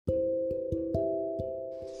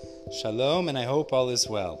Shalom, and I hope all is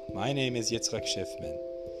well. My name is Yitzchak Schiffman.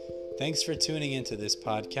 Thanks for tuning into this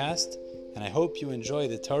podcast, and I hope you enjoy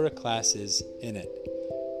the Torah classes in it.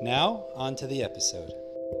 Now, on to the episode.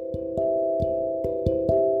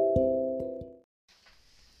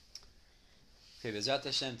 Okay, B'ezrat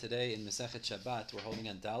Hashem, today in Masechet Shabbat, we're holding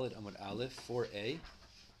on Daled Amud Aleph 4a.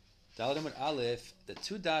 Daled Amud Aleph, the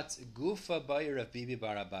two dots, Gufa Bayer of Bibi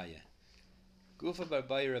Barabaye. Gufa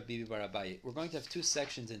Bayer of Bibi Barabaye. We're going to have two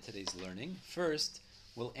sections in today's learning. First,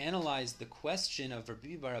 we'll analyze the question of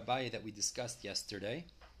Rabbi Barabaye that we discussed yesterday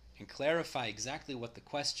and clarify exactly what the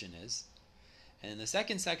question is. And in the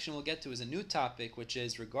second section we'll get to is a new topic, which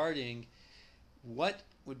is regarding what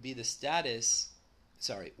would be the status,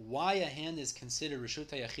 why a hand is considered reshut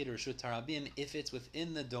hayachid or reshut harabim if it's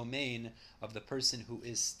within the domain of the person who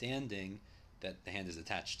is standing that the hand is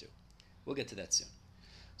attached to. We'll get to that soon.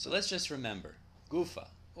 So let's just remember, Gufa.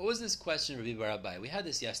 What was this question of Rabbi Barabai? We had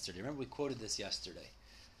this yesterday. Remember, we quoted this yesterday.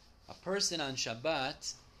 A person on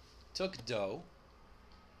Shabbat took dough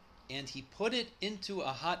and he put it into a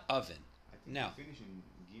hot oven. I think now, we finished in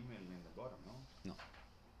Gimel in the bottom, no? No.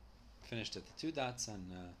 Finished at the two dots on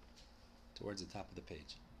towards the top of the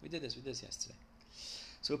page. We did this yesterday.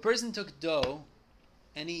 So a person took dough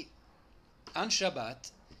and on Shabbat,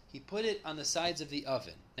 he put it on the sides of the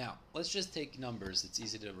oven. Now, let's just take numbers it's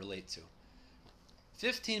easy to relate to.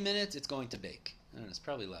 15 minutes, it's going to bake. I don't know, it's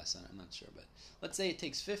probably less, I'm not sure, but let's say it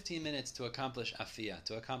takes 15 minutes to accomplish afiyah,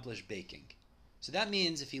 to accomplish baking. So that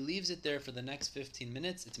means if he leaves it there for the next 15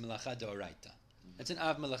 minutes, it's melacha d'oraita. It's an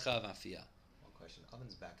av melacha of afiyah. One question,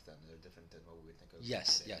 ovens back then, they're different than what we think of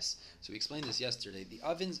Yes, today. yes. So we explained this yesterday. The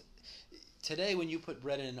ovens, today when you put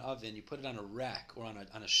bread in an oven, you put it on a rack or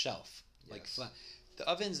on a shelf, Yes. like flat. The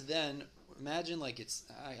ovens then, imagine like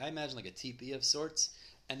I imagine like a teepee of sorts,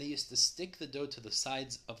 and they used to stick the dough to the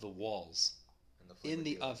sides of the walls in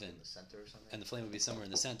the oven. In the center or something? And the flame would be somewhere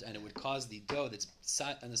in the center, and it would cause the dough that's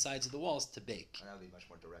on the sides of the walls to bake. And that would be much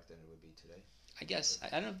more direct than it would be today. I guess. I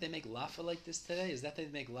don't know if they make laffa like this today. Is that they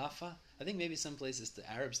make laffa? I think maybe some places, the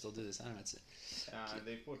Arabs still do this. I don't know. It's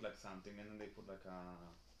They put like something and then they put like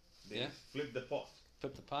a... They Yeah? flip the pot.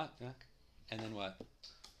 flip the pot, yeah? And then what?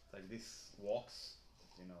 Like this walks,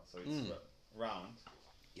 so it's round.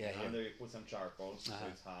 Yeah, and here. under you put some charcoal, so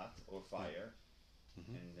it's hot, or fire.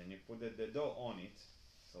 Mhm. And then you put the dough on it,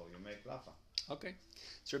 so you make laffa. Okay.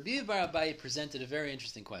 So Rabbi Barabai presented a very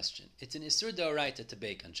interesting question. It's an Isur D'oraita to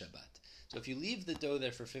bake on Shabbat. So if you leave the dough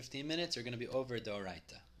there for 15 minutes, you're going to be over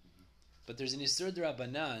D'oraita. But there's an Isur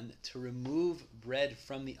D'Rabanan to remove bread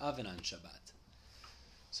from the oven on Shabbat.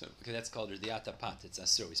 So that's called Rdiata Pat. It's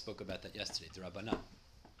Asur. We spoke about that yesterday, D'Rabanan.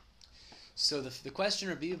 So the question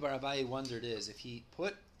Rabbi Barabai wondered is, if he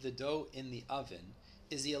put the dough in the oven,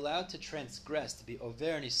 is he allowed to transgress, to be over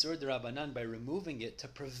an Isur D'Rabanan by removing it to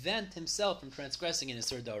prevent himself from transgressing an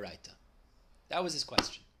Isur D'Oraita? That was his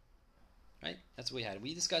question. Right? That's what we had.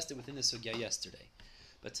 We discussed it within the Sugya yesterday.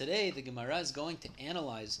 But today, the Gemara is going to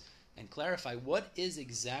analyze and clarify what is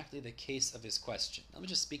exactly the case of his question. Let me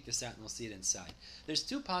just speak this out and we'll see it inside. There's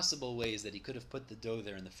two possible ways that he could have put the dough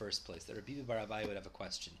there in the first place, that Rabbi Barabai would have a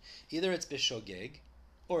question. Either it's b'shogeg,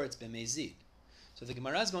 or it's b'mezid. So the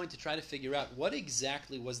Gemara is going to try to figure out what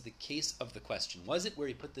exactly was the case of the question. Was it where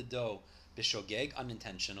he put the dough b'shogeg,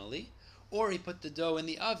 unintentionally, or he put the dough in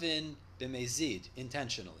the oven b'mezid,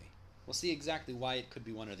 intentionally? We'll see exactly why it could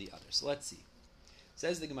be one or the other. So let's see.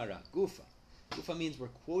 Says the Gemara, Gufa. Gufa means we're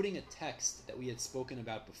quoting a text that we had spoken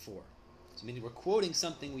about before. So meaning we're quoting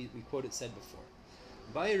something we said before.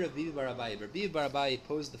 Rabbi Barabai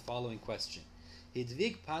posed the following question.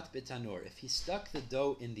 Hidvig pat betanor. If he stuck the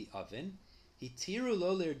dough in the oven, hitiru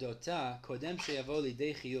lo lirdota kodem sheyavo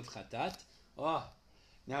lidei chiyuv chatat. Oh,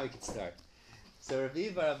 now we can start. So Rabbi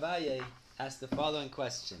Barabai asked the following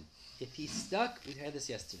question. If he stuck, we had this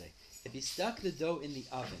yesterday, if he stuck the dough in the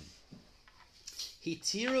oven,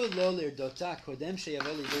 Hitiru lo lirdota kodem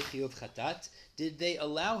sheyavo lidei chiyuv chatat. Did they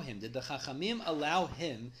allow him? Did the Chachamim allow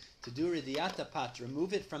him to do rdiata pat,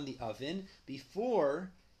 remove it from the oven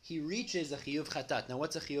before he reaches a chiyuv chatat? Now,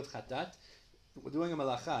 what's a chiyuv chatat? We're doing a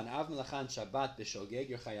malacha, an av malacha on Shabbat b'shogeg.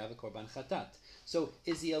 You're chayav a korban chatat. So,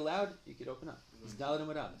 is he allowed? You could open up. It's Daled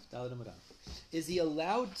Amud Aleph. Is he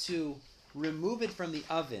allowed to remove it from the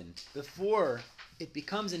oven before it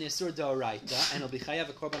becomes an Isur D'oraita and it'll be chayav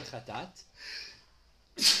a korban chatat?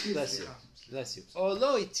 Bless you. Or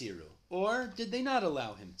lo itiru. Or did they not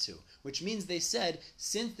allow him to? Which means they said,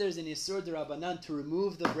 since there's an Isur D'Rabanan to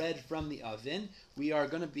remove the bread from the oven, we are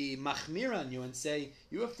going to be machmir on you and say,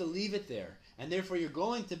 you have to leave it there. And therefore you're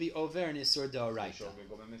going to be over an Isur D'Oraita.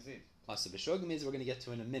 Also, B'shogeg means we're going to get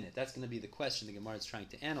to in a minute. That's going to be the question the Gemara is trying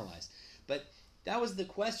to analyze. But That was the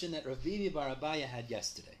question that Rav Bibi bar Abaya had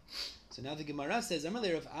yesterday. So now the Gemara says,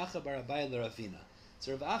 Amalei Rav Acha bar Abaya l'Ravina.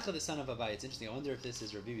 So Rav Acha, the son of Abaya, it's interesting, I wonder if this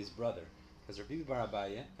is Rav Bibi's brother, because Rav Bibi bar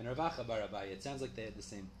Abaya and Rav Acha bar Abaya, it sounds like they had the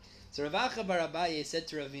same. So Rav Acha bar Abaya said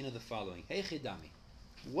to Ravina the following, Hey Chidami,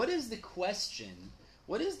 what is the question,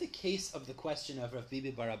 what is the case of the question of Rav Bibi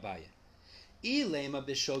bar Abaya? Ilema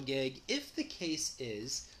b'shogeg, if the case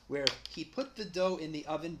is where he put the dough in the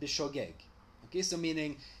oven b'shogeg, okay, so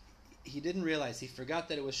meaning he didn't realize, he forgot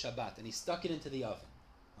that it was Shabbat, and he stuck it into the oven,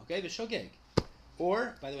 okay, b'shogeg.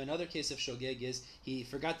 Or, by the way, another case of shogeg is he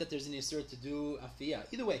forgot that there's an isur to do afiyah.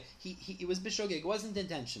 Either way, it was b'shogeg, it wasn't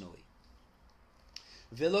intentionally.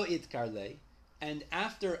 Velo idkarle, and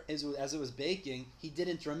after, as it was baking, he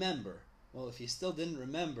didn't remember. Well, if he still didn't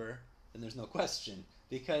remember, then there's no question,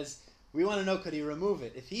 because we want to know, could he remove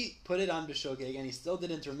it? If he put it on b'shogeg and he still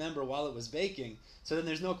didn't remember while it was baking, so then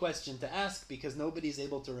there's no question to ask because nobody's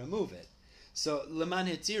able to remove it. So, leman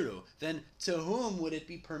hetiru, then to whom would it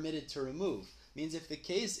be permitted to remove? Means if the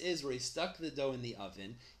case is where he stuck the dough in the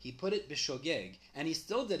oven, he put it b'shogeg, and he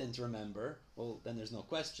still didn't remember, well, then there's no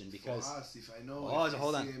question because... For us, if I know...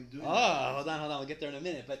 hold on, we'll get there in a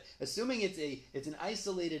minute. But assuming it's an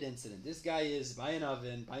isolated incident, this guy is by an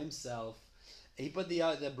oven, by himself, he put the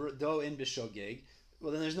dough in b'shogeg,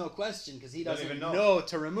 well, then there's no question because he doesn't know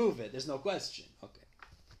to remove it. There's no question. Okay.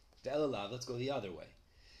 The elalav, let's go the other way.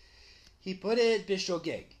 He put it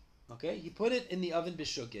b'shogeg. Okay, he put it in the oven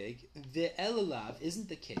b'shogeg. The elalav isn't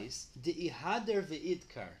the case. De'ihader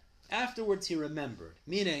ve'idkar. Afterwards he remembered.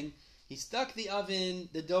 Meaning, he stuck the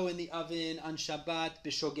dough in the oven on Shabbat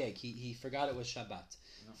b'shogeg. He forgot it was Shabbat.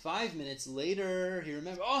 No. 5 minutes later, he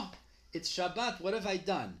remembered, oh, it's Shabbat, what have I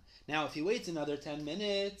done? Now, if he waits another 10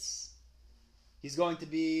 minutes, he's going to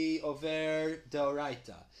be over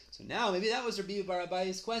deoraita. So now, maybe that was Rabbi bar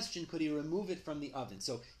Abaya's question, could he remove it from the oven?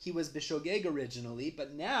 So he was b'shogeg originally,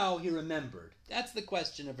 but now he remembered. That's the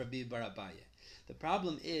question of Rabbi bar Abaya. The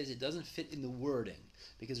problem is, it doesn't fit in the wording.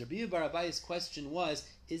 Because Rabbi bar Abaya's question was,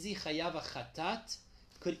 is he chayav a chatat?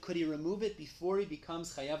 Could he remove it before he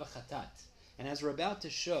becomes chayav a chatat? And as we're about to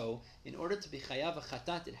show, in order to be chayav a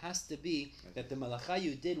chatat, it has to be that the malacha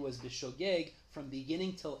you did was b'shogeg from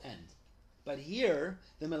beginning till end. But here,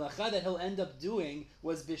 the melacha that he'll end up doing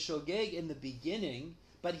was b'shogeg in the beginning,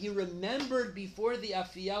 but he remembered before the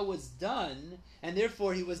afiyah was done, and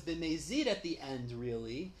therefore he was b'mezid at the end,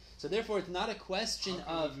 really. So therefore it's not a question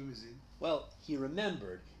of... Well, he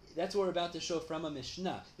remembered. That's what we're about to show from a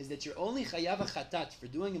Mishnah, is that you're only chayav a chatat for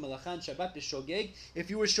doing a melacha on Shabbat b'shogeg if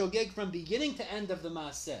you were shogeg from beginning to end of the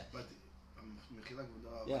maaseh. But,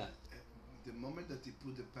 yeah. The moment that he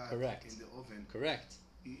put the pat in the oven... Correct.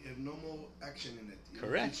 You have no more action in it.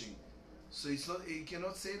 Correct. So it's not. You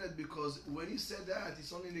cannot say that because when you said that,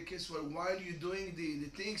 it's only in the case where while you're doing the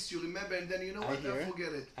things, you remember and then you know what, I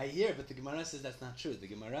forget it. I hear, but the Gemara says that's not true. The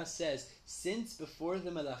Gemara says since before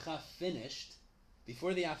the melacha finished,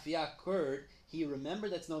 before the afiyah occurred, he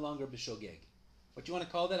remembered that's no longer b'shogeg. What you want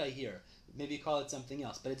to call that, I hear. Maybe you call it something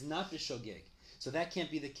else, but it's not b'shogeg. So that can't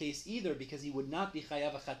be the case either because he would not be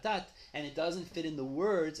chayav a chatat, and it doesn't fit in the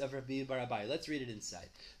words of Rabbi bar Abaye. Let's read it inside.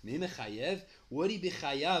 Mi mechayev, would he be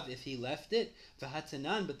chayav if he left it?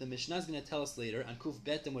 V'hatanan, but the Mishnah is going to tell us later on Kuf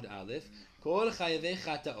Bet Amud Aleph. Kol chayavei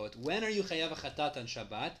chataot. When are you chayav a chatat on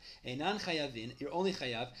Shabbat? Einan chayavin. You're only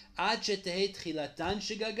chayav ad shetehei tchilatan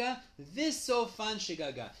shigaga v'sofan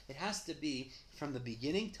shigaga. It has to be from the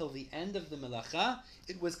beginning till the end of the melacha.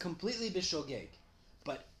 It was completely b'shogeg,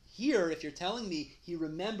 but here, if you're telling me he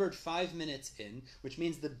remembered 5 minutes in, which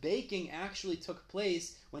means the baking actually took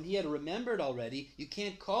place when he had remembered already, you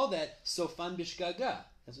can't call that sofan bishgaga.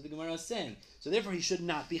 That's what the Gemara is saying. So therefore, he should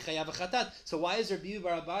not be chayav a chatat. So why is Rabbi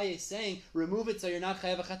bar Abaye saying, remove it so you're not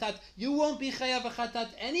chayav a chatat? You won't be chayav a chatat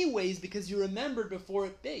anyways because you remembered before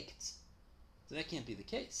it baked. So that can't be the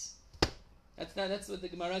case. That's what the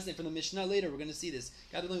Gemara is saying. From the Mishnah later, we're going to see this.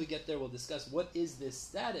 God willing, we get there, we'll discuss what is this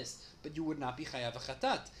status, but you would not be chayav a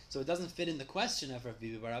chatat. So it doesn't fit in the question of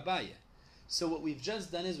Rabbi bar Abaye. So what we've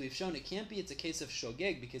just done is we've shown it can't be it's a case of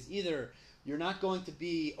shogeg, because either you're not going to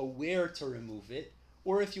be aware to remove it,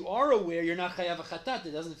 or if you are aware, you're not chayav a chatat.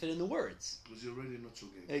 It doesn't fit in the words. Because you're already not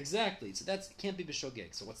shogeg. Exactly. So that can't be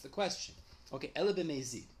b'shogeg. So what's the question? Okay, ele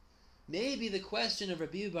b'mezid. Maybe the question of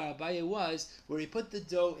Rabbi bar Abaye was where he put the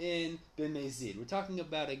dough in b'mezid. We're talking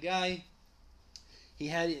about a guy, he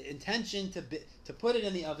had intention to put it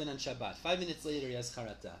in the oven on Shabbat. 5 minutes later, he has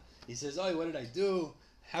charata. He says, oh, what did I do?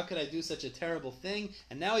 How could I do such a terrible thing?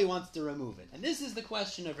 And now he wants to remove it. And this is the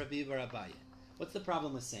question of Rabbi bar Abaye. What's the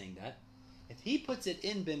problem with saying that? If he puts it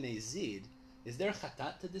in b'mezid, is there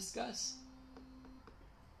chatat to discuss?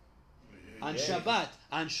 On Yeah.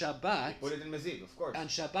 Shabbat, Put it in mezid, of course. on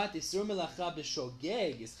Shabbat, Isur Melacha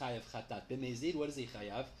b'shogeg is chayav chatat. B'mezid, what is he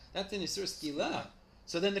chayav? That's an Isur skila.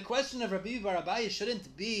 So then the question of Rabbi Bar Abaye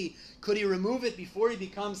shouldn't be, could he remove it before he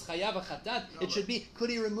becomes chayav chatat? No, It should be, could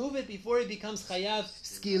he remove it before he becomes chayav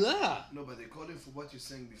skila? No, but according for what you're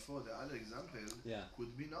saying before, the other example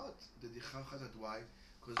could be not the chayav chatat. Why?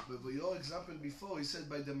 Because your example before, he said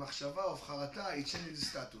by the machshava of charata, it changes the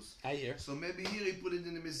status. I hear. So maybe here he put it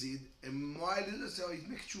in the mezid, and while it is, so it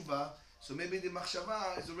makes tshuva. So maybe the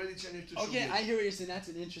machshava is already changing to Okay, shogeg. I hear what you're saying. That's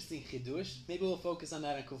an interesting chidush. Maybe we'll focus on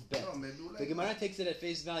that on Kuf Bet. No, maybe we'll The Gemara takes it at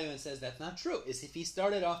face value and says that's not true. Is if he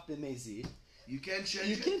started off b'mezid, you can't change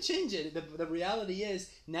you it. can't change it. The reality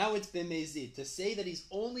is now it's b'mezid. To say that he's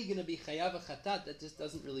only going to be chayav chatat, that just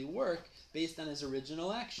doesn't really work based on his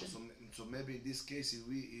original action. So maybe in this case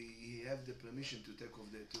he have the permission to take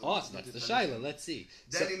off the. So that's the shaila. Let's see.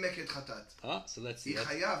 Then he make it chatat. So let's see. He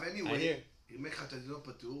chayav I anyway. hear. He make chatat not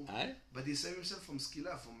patur. Aye. But he saved himself from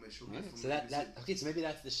skila, from shogeg. So so maybe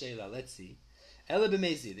that's the shaila. Let's see. Ela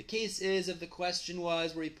b'mezid. The case is if the question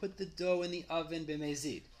was where he put the dough in the oven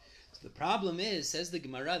b'mezid. So the problem is, says the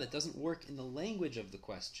Gemara, that doesn't work in the language of the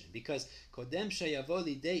question because kodem sheyavo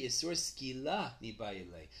lidei isur skila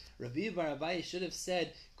nibayile. Rabbi Bar Abaye should have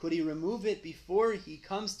said, could he remove it before he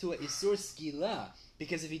comes to a isur skila?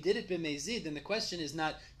 Because if he did it b'mezid, then the question is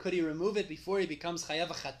not could he remove it before he becomes chayav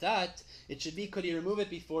chatat. It should be could he remove it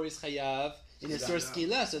before he's chayav in isur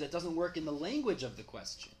skila. So that doesn't work in the language of the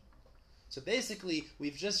question. So basically,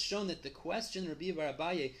 we've just shown that the question Rabbi Bar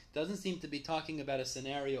Abaye doesn't seem to be talking about a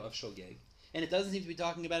scenario of shogeg, and it doesn't seem to be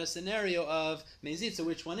talking about a scenario of mezid. So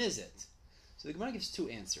which one is it? So the Gemara gives two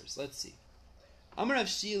answers. Let's see. Amar Rav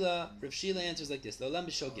Shila answers like this: L'olam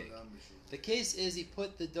b'shogeg. The case is he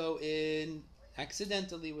put the dough in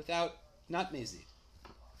accidentally without not mezid.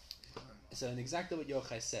 So and exactly what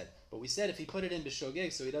Yochai said. But we said if he put it in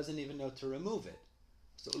b'shogeg, so he doesn't even know to remove it.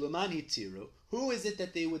 So Ulaman Hitiru, who is it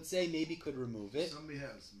that they would say maybe could remove it? Somebody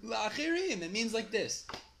else. La'achirim. It means like this.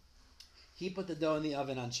 He put the dough in the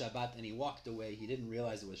oven on Shabbat and he walked away. He didn't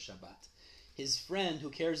realize it was Shabbat. His friend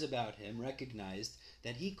who cares about him recognized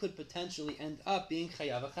that he could potentially end up being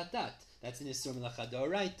chayav chatat. That's an isur melacha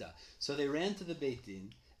d'oraita. So they ran to the Beit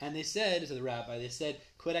Din and they said to the rabbi, they said,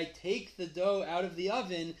 could I take the dough out of the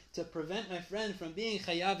oven to prevent my friend from being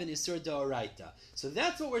chayav in isur d'oraita? So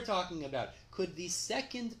that's what we're talking about. Could the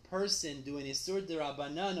second person do an isur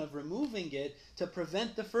d'rabanan of removing it to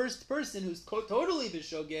prevent the first person who's totally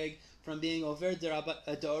b'shogeg from being over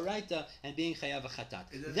d'oraita and being chayav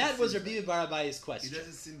chatat? That was Rabbi Bar Abaye's question. It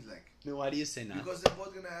doesn't seem like. No, why do you say not? Because they're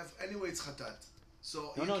both gonna have anyway. It's chatat.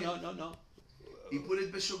 So No. He put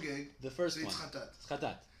it b'shogeg. The first so one. it's chatat. It's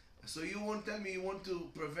chatat. So you won't tell me you want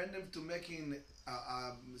to prevent them to making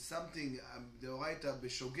something deoraita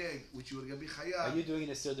b'shogeg, which will be chayav. Are you doing an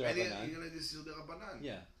isur And d'rabanan? you're gonna do isur d'rabanan.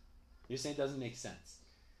 Yeah. You're saying it doesn't make sense.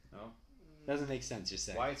 No? Doesn't make sense, you're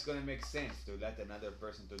saying. Why it's going to make sense to let another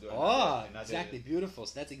person to do Oh, another... exactly. Beautiful.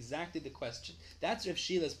 So that's exactly the question. That's Rav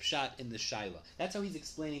Shila's pshat in the shaila. That's how he's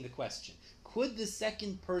explaining the question. Could the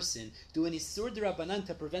second person do an isur d'rabanan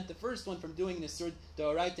to prevent the first one from doing an isur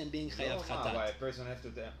d'oraita and being chayav chatat? Why a person has to...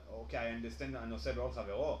 Okay, I understand הנושא בעול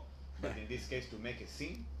חברו, but in this case to make a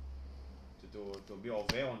sin, to be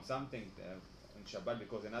over on something on Shabbat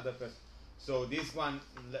because another person... So this one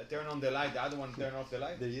turn on the light, the other one turn off the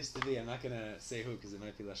light? There used to be, I'm not going to say who because it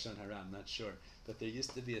might be Lashon Hara, I'm not sure, but there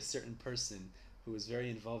used to be a certain person who was very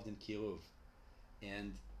involved in Kiruv.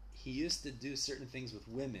 And he used to do certain things with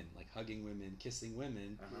women, like hugging women, kissing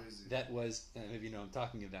women. That was, maybe you know what I'm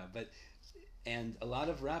talking about, and a lot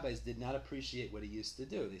of rabbis did not appreciate what he used to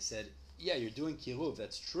do. They said, yeah, you're doing Kiruv,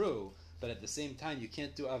 that's true, but at the same time you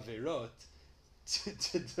can't do Averot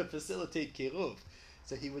to facilitate Kiruv.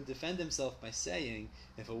 So he would defend himself by saying,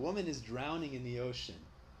 if a woman is drowning in the ocean,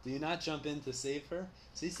 do you not jump in to save her?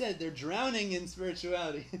 So he said, they're drowning in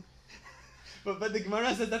spirituality. but the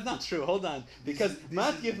Gemara says that's not true. Hold on. Because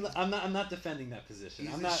I'm not defending that position.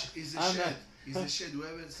 He's a shed. He's a shed.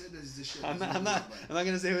 Whoever said that is a shed. I'm not going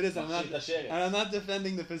to say who it is. I'm not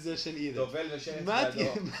defending the position either.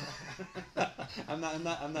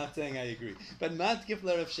 I'm not saying I agree. But Matkif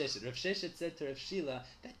la Rav Sheshet. Rav Sheshet said to Rav Shila,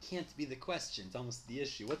 that can't be the question. It's almost the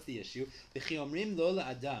issue. What's the issue? V'chi omrim lo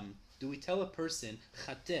la'adam. Do we tell a person,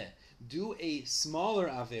 chateh, do a smaller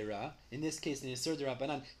avera, in this case, in Yisur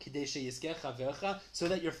d'Rabanan, kidei sheyizkech havercha, so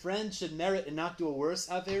that your friend should merit and not do a worse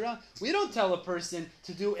avera? We don't tell a person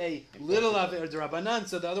to do a little avera d'Rabanan,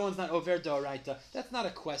 so the other one's not over d'Oraita. That's not a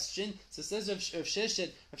question. So says Rav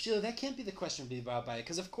Sheshet, Rav Shila, that can't be the question,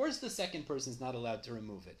 because of course the second person's not allowed to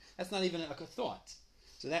remove it. That's not even a thought.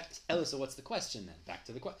 So what's the question then? Back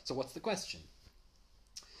to the question. So what's the question?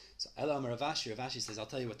 So Ravashi says, I'll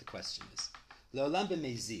tell you what the question is. Le'olam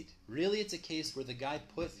b'mezid. Really, it's a case where the guy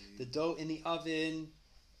put the dough in the oven.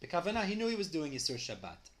 B'kavanah, he knew he was doing Yisur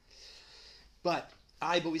Shabbat. But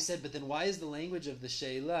we said, but then why is the language of the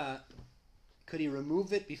Sheila, could he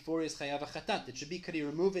remove it before his Chayav Achatat? It should be, could he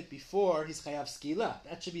remove it before his Chayav Skila?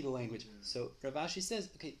 That should be the language. So Ravashi says,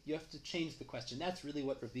 okay, you have to change the question. That's really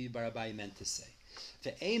what Rabbi Barabai meant to say.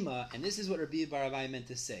 Ve'ema, and this is what Rabbi Barabai meant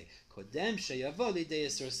to say. Kodem sheyavo lidei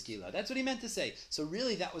yisur skila. That's what he meant to say. So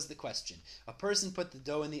really, that was the question. A person put the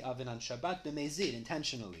dough in the oven on Shabbat b'mezid,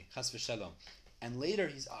 intentionally, chas v'shalom. And later,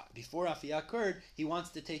 before Afiyah occurred, he wants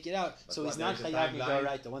to take it out. But so he's not chayav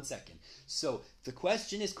midoraita. 1 second. So the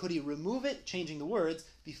question is, could he remove it, changing the words,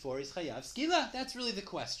 before he's chayav skila? That's really the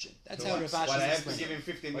question. That's how Rav Ashi is I have to give him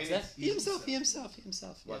 15 minutes? That? He himself.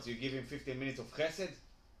 What, you give him 15 minutes of chesed?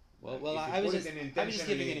 Well, I was just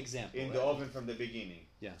giving an example. In the oven from the beginning.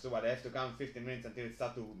 Yeah. So what, I have to count 15 minutes until it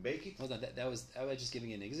starts to bake it? Hold on, I was just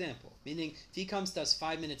giving an example. Meaning, if he comes to us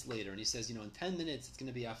 5 minutes later and he says, in 10 minutes it's going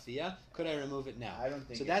to be Afiyah, could I remove it now? I don't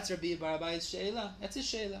think so. That's Rabbi Barabai's Sheila. That's his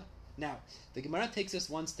Sheila. Now, the Gemara takes us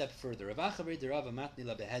one step further. Rav Acha ber Rava matni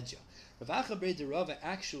la behedja. Rav Acha ber Rava,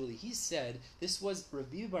 actually, he said, this was,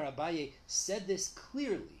 Rabbi Barabai said this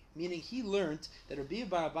clearly. Meaning he learned that Rabbi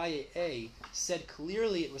Barabai said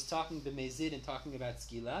clearly it was talking b'mezid and talking about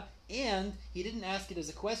skila, and he didn't ask it as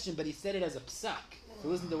a question, but he said it as a psak. So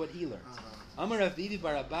listen to what he learned. Amar Rabbi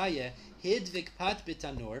Barabai hidvik pat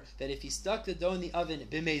b'tanur, that if he stuck the dough in the oven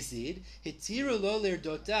b'mezid, hitiru lo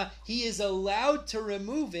lirdota, he is allowed to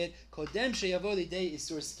remove it kodem sheyavo lidei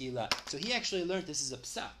isur skila. So he actually learned this is a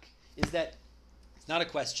psak. Is that it's not a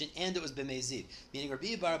question, and it was b'mezid. Meaning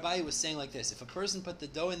Rabbi Barabai was saying like this, if a person put the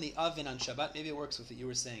dough in the oven on Shabbat, maybe it works with what you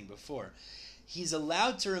were saying before, he's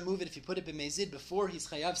allowed to remove it if you put it b'mezid before he's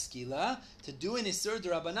chayav skila, to do an isur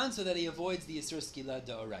d'rabanan so that he avoids the isur skila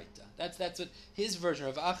d'oraita. That's what his version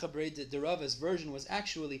of Acha ber Rava's version was,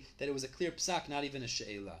 actually that it was a clear psak, not even a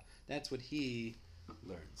she'ela. That's what he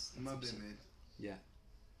learns. Yeah.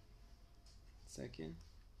 Second.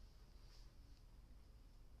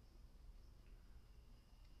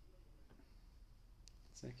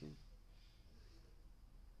 Second.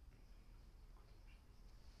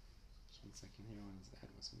 Just 1 second here. I want to add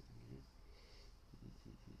something here.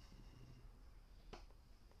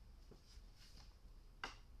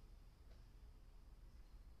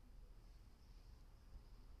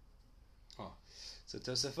 So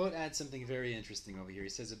Tosafot adds something very interesting over here. He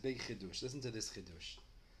says a big chidush. Listen to this chidush.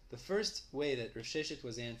 The first way that Rav Sheshet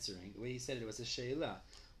was answering, the way he said it was a sheila,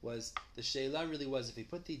 was the sheila really was if he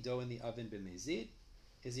put the dough in the oven b'mezid,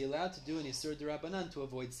 is he allowed to do an Yisur D'Rabanan to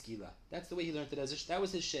avoid skila? That's the way he learned it. That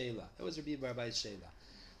was his sheila. That was Rabbi Barabai's sheila.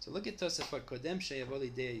 So look at Tosafot. Kodem sheyavo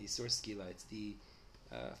lidei Yisur skila. It's the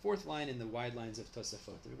fourth line in the wide lines of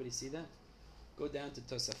Tosafot. Everybody see that? Go down to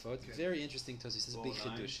Tosafot. Okay. Very interesting Tosafot. It says big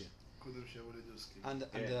chidush.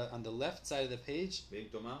 On the left side of the page.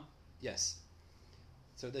 Yes.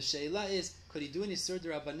 So the sheila is, could he do an Yisur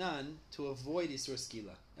D'Rabanan to avoid Yisur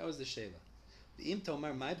skila? That was the sheila. The im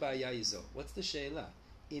tomar my ba'aya yizo. What's the sheila?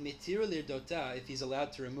 If he's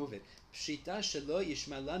allowed to remove it.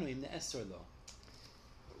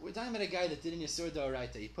 We're talking about a guy that did an Yisur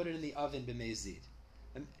D'Oraita. He put it in the oven b'mezid.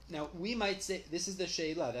 Now, we might say, this is the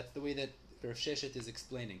sheila. That's the way that Rav Sheshet is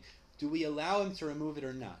explaining. Do we allow him to remove it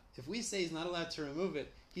or not? If we say he's not allowed to remove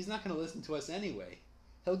it, he's not going to listen to us anyway.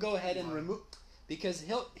 He'll go ahead and remove, because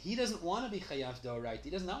he doesn't want to be chayav D'Oraita. He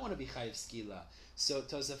does not want to be chayav skila. So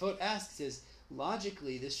Tosafot asks is,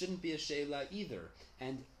 logically, this shouldn't be a sheila either.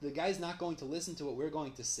 And the guy's not going to listen to what we're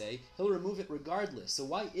going to say. He'll remove it regardless. So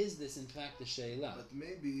why is this, in fact, a sheila? But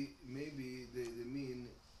maybe they mean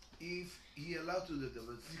if he allowed to do it.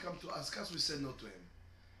 But if he come to ask us, we said no to him.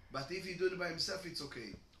 But if he do it by himself, it's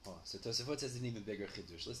okay. Oh, so Tosafot says an even bigger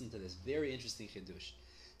chidush. Listen to this. Very interesting chidush.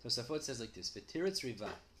 Tosafot says like this. V'tiretz Riva.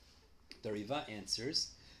 The Riva answers,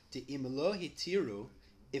 Te'im lo hitiru,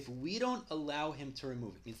 if we don't allow him to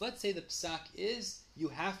remove it. Means, let's say the psak is, you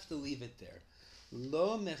have to leave it there.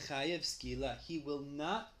 Lo mechayev skila, he will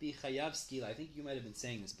not be chayav skila. I think you might have been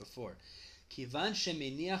saying this before. Kivan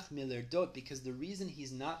shemeniach milerdot, because the reason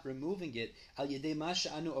he's not removing it, al yedei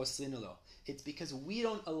masha anu oslinulo, it's because we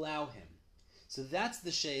don't allow him. So that's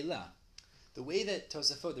the sheila. The way that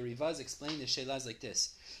Tosafot, the Rivaz, explain the sheila is like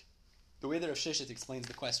this. The way that Rav Sheshet explains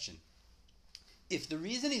the question. If the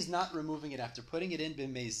reason he's not removing it after putting it in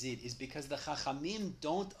b'mezid is because the chachamim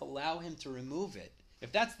don't allow him to remove it,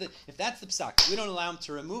 if that's the psak, we don't allow him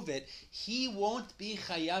to remove it, he won't be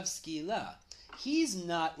chayav skila. He's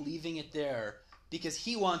not leaving it there because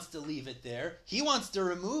he wants to leave it there. He wants to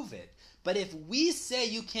remove it. But if we say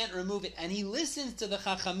you can't remove it, and he listens to the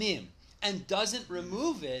Chachamim and doesn't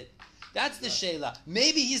remove it, that's the Sheila.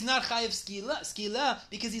 Maybe he's not Chayav Skila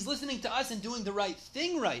because he's listening to us and doing the right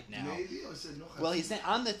thing right now. Maybe, or said no. Well, he's saying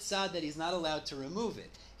on the tzad that he's not allowed to remove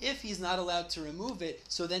it. If he's not allowed to remove it,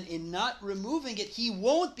 so then in not removing it, he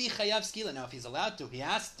won't be chayav skila. Now, if he's allowed to, he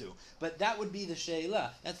has to. But that would be the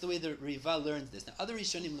sheila. That's the way the Riva learns this. Now, other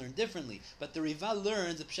Rishonim learn differently. But the Riva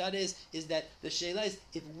learns, the pshat is that the sheila is,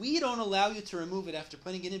 if we don't allow you to remove it after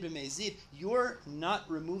putting it in b'mezid, you're not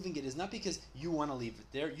removing it. It's not because you want to leave it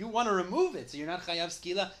there. You want to remove it, so you're not chayav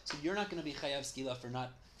skila. So you're not going to be chayav skila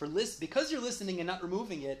because you're listening and not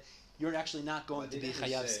removing it. You're actually not going to be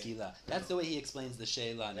chayav skila. That's the way he explains the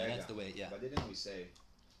sheila. Now that's the way, yeah. But didn't we say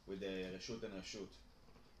with the reshut and reshut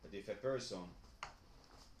that if a person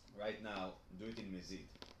right now do it in mezid,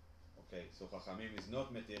 okay, so Chachamim is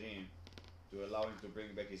not metirim to allow him to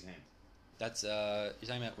bring back his hand. That's you're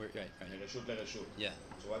talking about right. Reshut le-reshut. Yeah.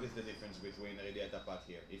 So what is the difference between Rediat Apat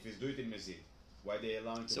here? If he's do it in mezid, why they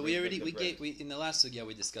allow him to? So we in the last sugya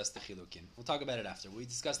we discussed the chilukim. We'll talk about it after. We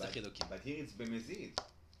discussed the chilukim. But here it's b'mezid.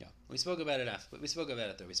 Yeah, we spoke about it after. We spoke about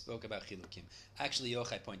it there. We spoke about chilukim. Actually,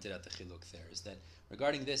 Yochai pointed out the chiluk there is that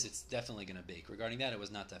regarding this, it's definitely going to bake. Regarding that, it was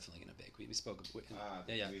not definitely going to bake. We spoke.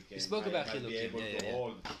 We spoke about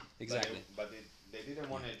chilukim. Exactly. But they didn't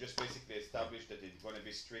want to just basically establish that it's going to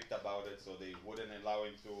be strict about it, so they wouldn't allow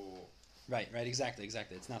him to. Right. Exactly.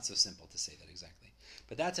 It's not so simple to say that exactly.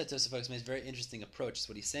 But that's how Tosafot makes a very interesting approach. So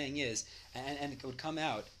what he's saying is, and it would come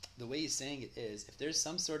out, the way he's saying it is, if there's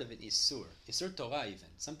some sort of an Isur Torah even,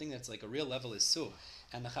 something that's like a real level Isur,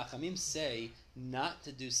 and the Chachamim say not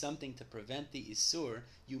to do something to prevent the Isur,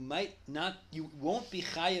 you won't be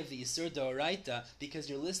Chayav the Isur D'Oraita because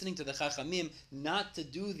you're listening to the Chachamim not to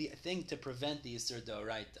do the thing to prevent the Isur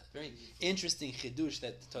D'Oraita. Very interesting Chidush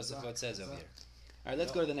that Tosafot says over here. All right,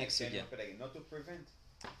 let's go to the next sugya. Not to prevent.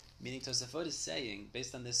 Meaning Tosafot is saying,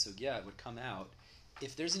 based on this sugya, it would come out,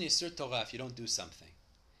 if there's an Isur Torah, if you don't do something,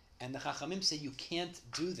 and the Chachamim say you can't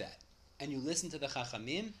do that, and you listen to the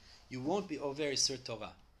Chachamim, you won't be over Isur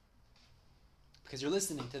Torah. Because you're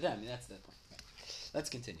listening to them, that's the point. Right.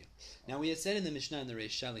 Let's continue. Now we had said in the Mishnah and the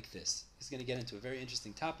Reishah like this. This is going to get into a very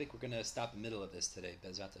interesting topic. We're going to stop in the middle of this today,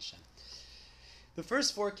 Bezrat Hashem. The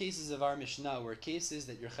first 4 cases of our Mishnah were cases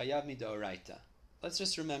that you're Chayav Midoraita.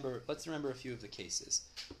 Let's remember a few of the cases.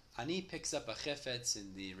 Ani picks up a chefetz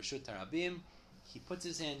in the reshut harabim. He puts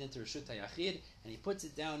his hand into reshut hayachid and he puts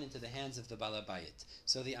it down into the hands of the balabayit.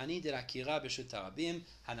 So the ani did akira b'reshut harabim,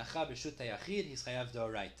 hanacha b'reshut hayachid. He's chayav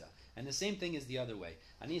d'oraita. And the same thing is the other way.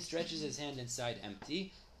 Ani stretches his hand inside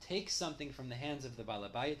empty, takes something from the hands of the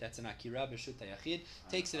balabayit. That's an akira b'reshut hayachid.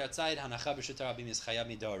 Takes it outside. Hanacha b'reshut harabim is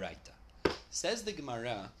chayav d'oraita. Says the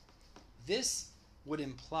Gemara, this would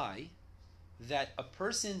imply that a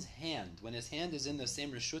person's hand, when his hand is in the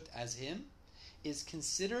same reshut as him, is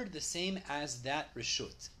considered the same as that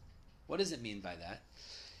reshut. What does it mean by that?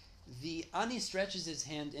 The ani stretches his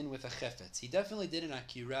hand in with a chefetz. He definitely did an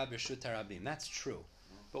akira b'reshut harabim. That's true.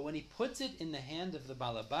 But when he puts it in the hand of the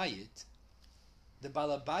balabayit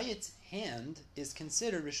the hand is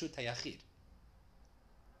considered reshut hayachid.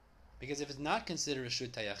 Because if it's not considered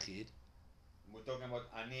reshut hayachid, we're talking about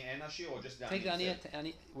ani and ashir or just the take ani the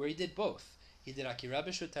ani, where he did both. He did akira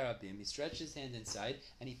b'reshut harabim. He stretched his hand inside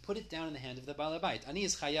and he put it down in the hand of the balabayit. Ani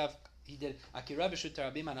is chayav. He did akira b'reshut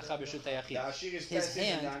harabim, hanacha b'reshut hayachid. The ashir is his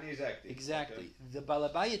hand, and the ani is active. Exactly. Okay. The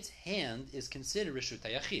balabayit's hand is considered reshut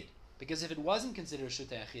hayachid. Because if it wasn't considered reshut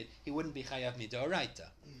hayachid, he wouldn't be chayav midoraita.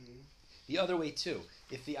 The other way too.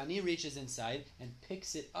 If the ani reaches inside and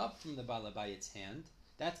picks it up from the balabayit's hand,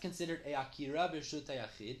 that's considered a akira b'reshut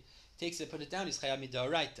hayachid. Takes it, put it down, he's chayav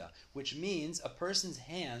midoraita, which means a person's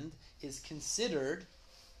hand is considered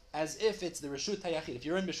as if it's the reshut hayachid. If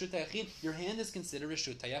you're in reshut hayachid, your hand is considered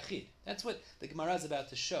reshut hayachid. That's what the Gemara is about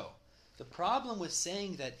to show. The problem with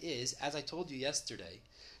saying that is, as I told you yesterday,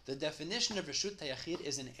 the definition of reshut hayachid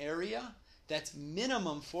is an area that's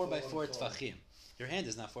minimum 4 by 4 tefachim. Your hand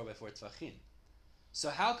is not 4 by 4 tefachim. So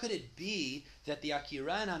how could it be that the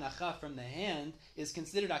akira and hanacha from the hand is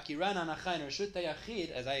considered akira and hanacha and reshut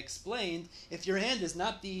hayachid, as I explained, if your hand is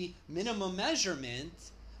not the minimum measurement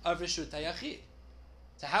of reshut hayachid?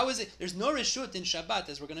 So how is it? There's no reshut in Shabbat,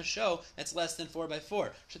 as we're going to show, that's less than 4 by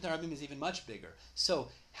 4. Reshut harabim is even much bigger. So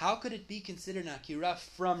how could it be considered an akira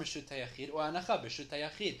from reshut hayachid or hanacha b'reshut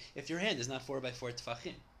hayachid if your hand is not 4 by 4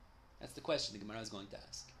 tefachim? That's the question the Gemara is going to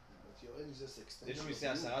ask. But your hand is just extension. Didn't we say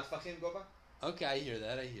 10 tefachim, Goba? Okay, I hear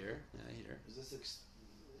that. I hear. Is this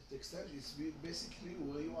the extent? It's basically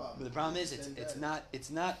where you are. But the problem is, it's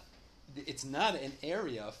not. it's not an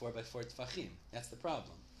area of 4 by 4 tefachim. That's the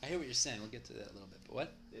problem. I hear what you're saying. We'll get to that a little bit. But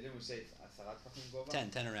what? Didn't we say 10 tefachim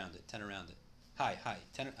gova? 10 around it. 10 around it. High.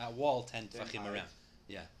 10 wall 10 tefachim around.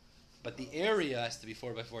 Yeah. But the area has to be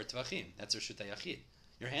 4 by 4 tefachim. That's reshut hayachid.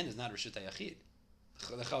 Your hand is not reshut hayachid.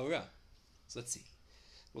 The chaura. So let's see.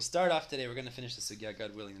 We'll start off today. We're going to finish the sugya,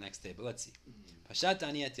 God willing, the next day. But let's see. Pashat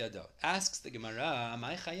ani et yado. Asks the Gemara,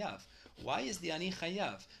 Amai chayav? Why is the ani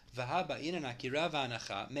chayav? V'haba inan akira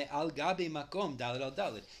v'anacha me'al gabi makom dalet al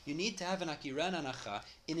dalet. You need to have an akira and anacha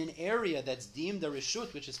in an area that's deemed a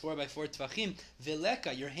reshut, which is 4 by 4 tefachim.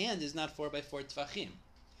 Veleka, your hand is not 4 by 4 tefachim.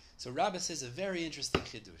 So Rabbah says a very interesting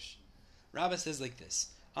chidush. Rabbah says like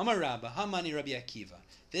this. Amar Rabbah, Hamani Rabbi Akiva.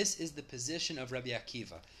 This is the position of Rabbi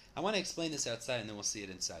Akiva. I want to explain this outside and then we'll see it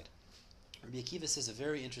inside. Rabbi Akiva says a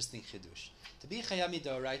very interesting chidush. To be chayam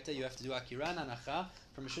midoraita, you have to do akiran anacha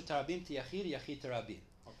from reshut harabim to yachid, yachid to rabim.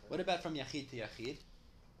 What about from yachid to yachid?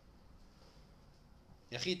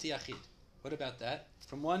 Yachid to yachid. What about that?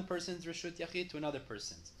 From one person's reshut yachid to another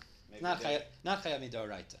person's. Not chayam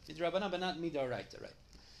midoraita. Midrabanan, but not midoraita, right?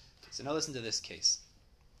 So now listen to this case.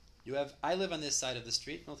 I live on this side of the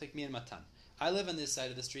street. It'll take me and Matan. I live on this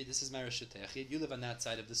side of the street. This is my reshut hayachid. You live on that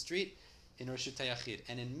side of the street in reshut hayachid,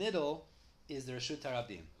 and in middle is the reshut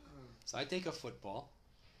harabim. So I take a football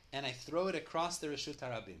and I throw it across the reshut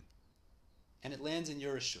harabim, and it lands in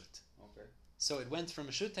your reshut. Okay. So it went from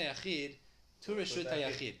reshut hayachid to reshut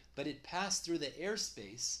hayachid, but it passed through the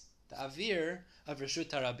airspace, the avir of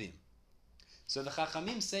reshut harabim. So the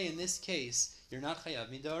chachamim say in this case you're not chayav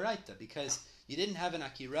midoraita because you didn't have an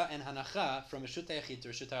akira and hanacha from reshut hayachid to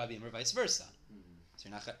reshut harabim, or vice versa. So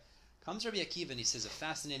you're not Comes Rabbi Akiva and he says a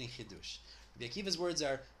fascinating chidush. Rabbi Akiva's words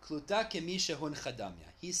are kluta kemisha hun chadamya.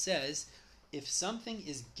 He says if something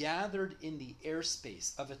is gathered in the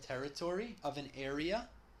airspace of a territory, of an area,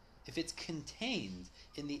 if it's contained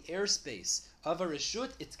in the airspace of a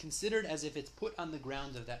reshut, it's considered as if it's put on the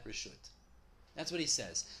ground of that reshut. That's what he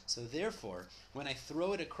says. So therefore, when I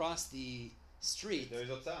throw it across the street,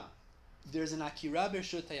 there's an akira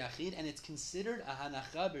b'reshut hayachid, and it's considered a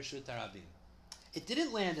hanacha b'reshut harabim. It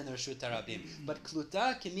didn't land in the reshut harabim, but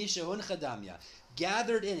kluta kemisha hun chadamya,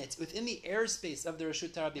 gathered in it, within the airspace of the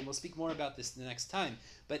reshut harabim. We'll speak more about this the next time,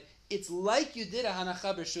 but it's like you did a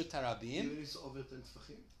hanacha b'reshut harabim.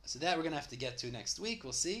 So that we're going to have to get to next week.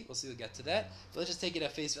 We'll see. We'll get to that. But let's just take it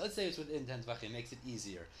at face value. Let's say it's within 10 tefachim. It makes it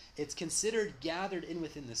easier. It's considered gathered in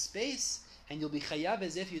within the space, and you'll be chayav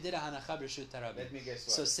as if you did a hanacha b'reshut harabim. Let me guess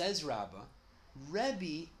what. So says Rabbah,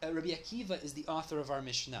 Rabbi Akiva is the author of our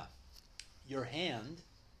Mishnah. Your hand,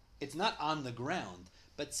 it's not on the ground,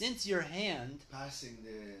 but since your hand, passing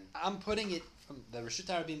I'm putting it from the reshut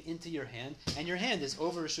harabim into your hand, and your hand is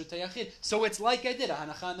over reshut hayachid. So it's like I did a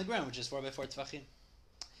hanacha on the ground, which is 4 by 4 tefachim.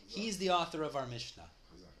 He's the author of our Mishnah.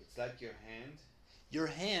 It's like your hand. Your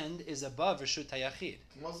hand is above reshut hayachid.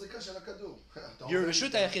 Your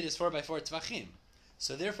reshut hayachid is 4 by 4 tefachim.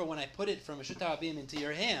 So therefore, when I put it from reshut harabim into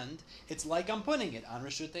your hand, it's like I'm putting it on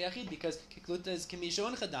reshut hayachid because kikluta is kemisha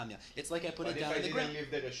un chadamya. It's like I put it down on the ground. But if I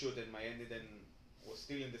didn't leave the reshut and my hand was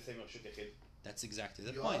still in the same reshut hayachid. That's exactly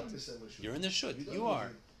the point. You're in the reshut. You are.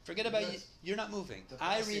 Moving. Forget about you. You're not moving.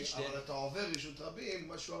 I reached it.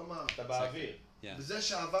 Yeah.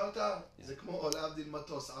 Exactly.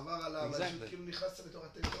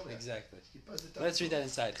 Let's read that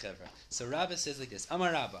inside, Chevra. So Rabbah says like this: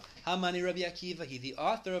 Amar Rabbah, Hamani Rabbi Akiva, he the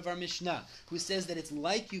author of our Mishnah, who says that it's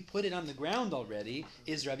like you put it on the ground already,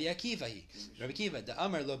 is Rabbi Akiva. Rabbi Akiva, the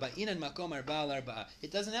Amar lo ba'inan makom arba al arba. It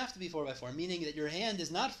doesn't have to be 4 by 4, meaning that your hand is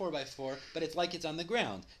not 4 by 4, but it's like it's on the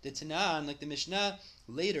ground. The Tanan, like the Mishnah.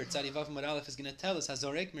 Later, Tzadi Vav Amud Aleph is going to tell us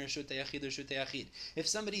Hazorek mir reshut hayachid reshut hayachid. If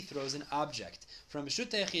somebody throws an object from reshut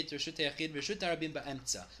hayachid to reshut hayachid, reshut harabim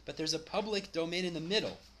ba'emtza, but there's a public domain in the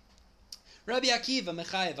middle. Rabbi Akiva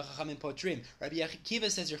mechayev v'chachamim potrim. Rabbi Akiva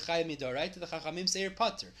says you're chayev midoraita. The chachamim say you're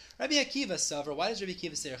potter. Rabbi Akiva savra. Why does Rabbi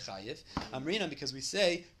Akiva say you're chayev? Amrina, because we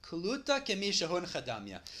say kuluta kemisha hun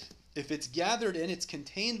chadamya. If it's gathered in, it's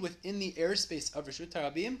contained within the airspace of reshut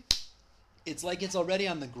harabim. It's like it's already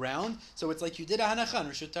on the ground, so it's like you did a hanacha on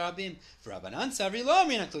reshut harabim. For Rabbanan savri lo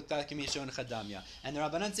amrina kluta kemisha hun chadamya. And the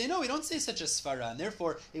Rabbanan say no, we don't say such a svara, and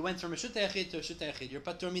therefore it went from reshut hayachid to reshut hayachid. You're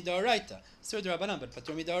patur midoraita. So the Rabbanan, but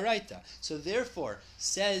patur midoraita. So therefore,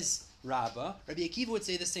 says Rabbah, Rabbi Akiva would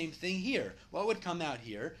say the same thing here. What would come out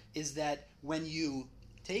here is that when you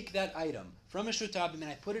take that item from reshut harabim and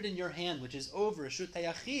I put it in your hand, which is over reshut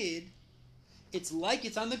hayachid, it's like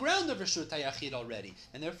it's on the ground of reshut hayachid already,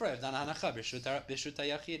 and therefore I've done hanacha b'reshut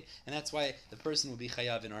hayachid, and that's why the person will be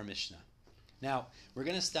chayav in our Mishnah. Now we're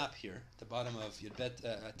going to stop here at the bottom of Yudbet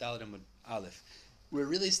Dalet Amud Aleph. We're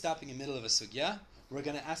really stopping in the middle of a sugya. We're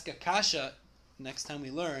going to ask a kasha next time we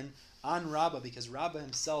learn on Rabbah, because Rabbah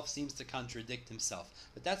himself seems to contradict himself.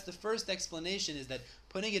 But that's the first explanation, is that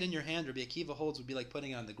putting it in your hand, Rabbi Akiva holds, would be like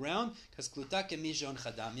putting it on the ground, because kluta kemishon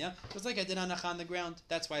chadamya, just like I did anacha on the ground.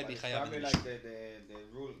 That's why it'd be chayav. Probably like the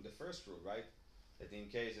rule, the first rule, right? That in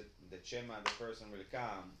case the chema, the person will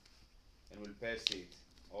come and will pass it,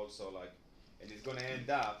 also like, and it's going to end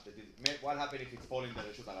up that what happens if it's falling in the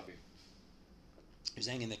reshut Arabi? You're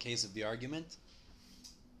saying in the case of the argument?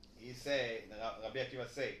 He say, Rabbi Akiva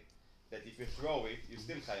say, that if you throw it, you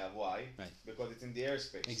still chayav. Why? Right. Because it's in the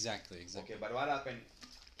airspace. Exactly. Okay, but what happened?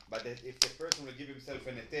 But if the person will give himself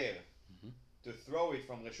an eter to throw it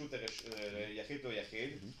from reshut to yachid to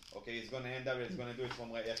yachid, okay, he's going to end up. He's going to do it from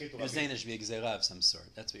yachid to rabbi. You're saying there should be a gzeira of some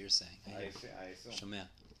sort. That's what you're saying. I assume. Shomea.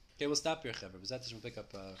 Okay, we'll stop here, Chaver. But that will pick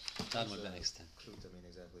up not more than extent. Clue to mean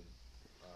exactly.